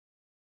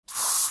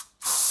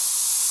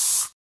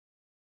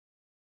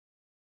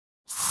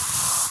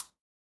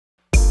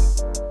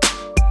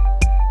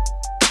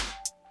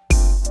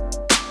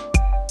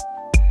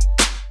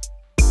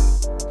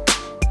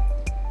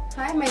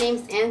Hi, my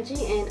name's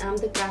Angie and I'm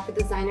the graphic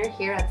designer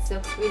here at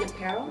Silkscreen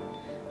Apparel.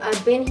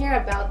 I've been here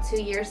about 2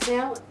 years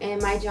now,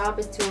 and my job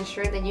is to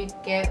ensure that you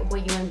get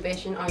what you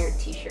envision on your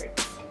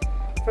t-shirts.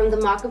 From the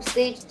mock-up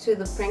stage to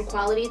the print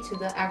quality to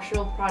the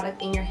actual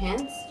product in your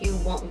hands, you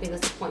won't be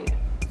disappointed.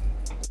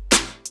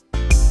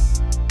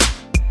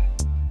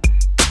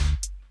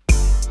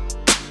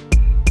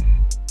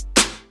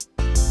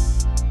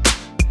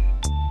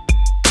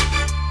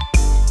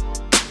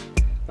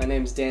 My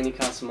name is Danny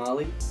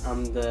Casamali.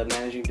 I'm the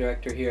managing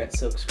director here at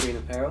Silkscreen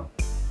Apparel.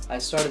 I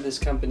started this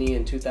company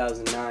in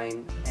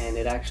 2009, and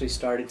it actually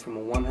started from a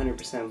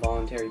 100%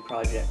 voluntary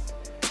project.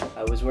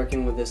 I was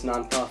working with this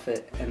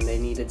nonprofit and they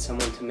needed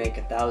someone to make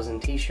 1,000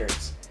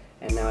 t-shirts.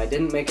 And now I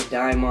didn't make a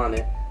dime on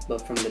it,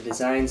 but from the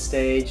design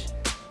stage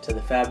to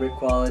the fabric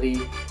quality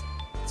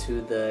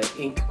to the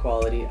ink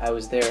quality, I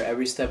was there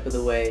every step of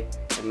the way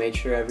and made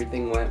sure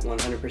everything went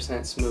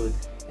 100% smooth.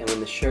 And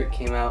when the shirt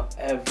came out,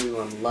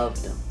 everyone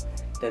loved them.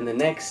 Then the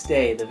next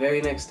day, the very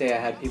next day, I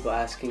had people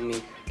asking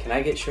me, can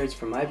I get shirts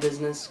for my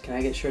business? Can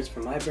I get shirts for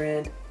my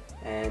brand?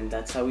 And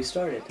that's how we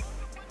started.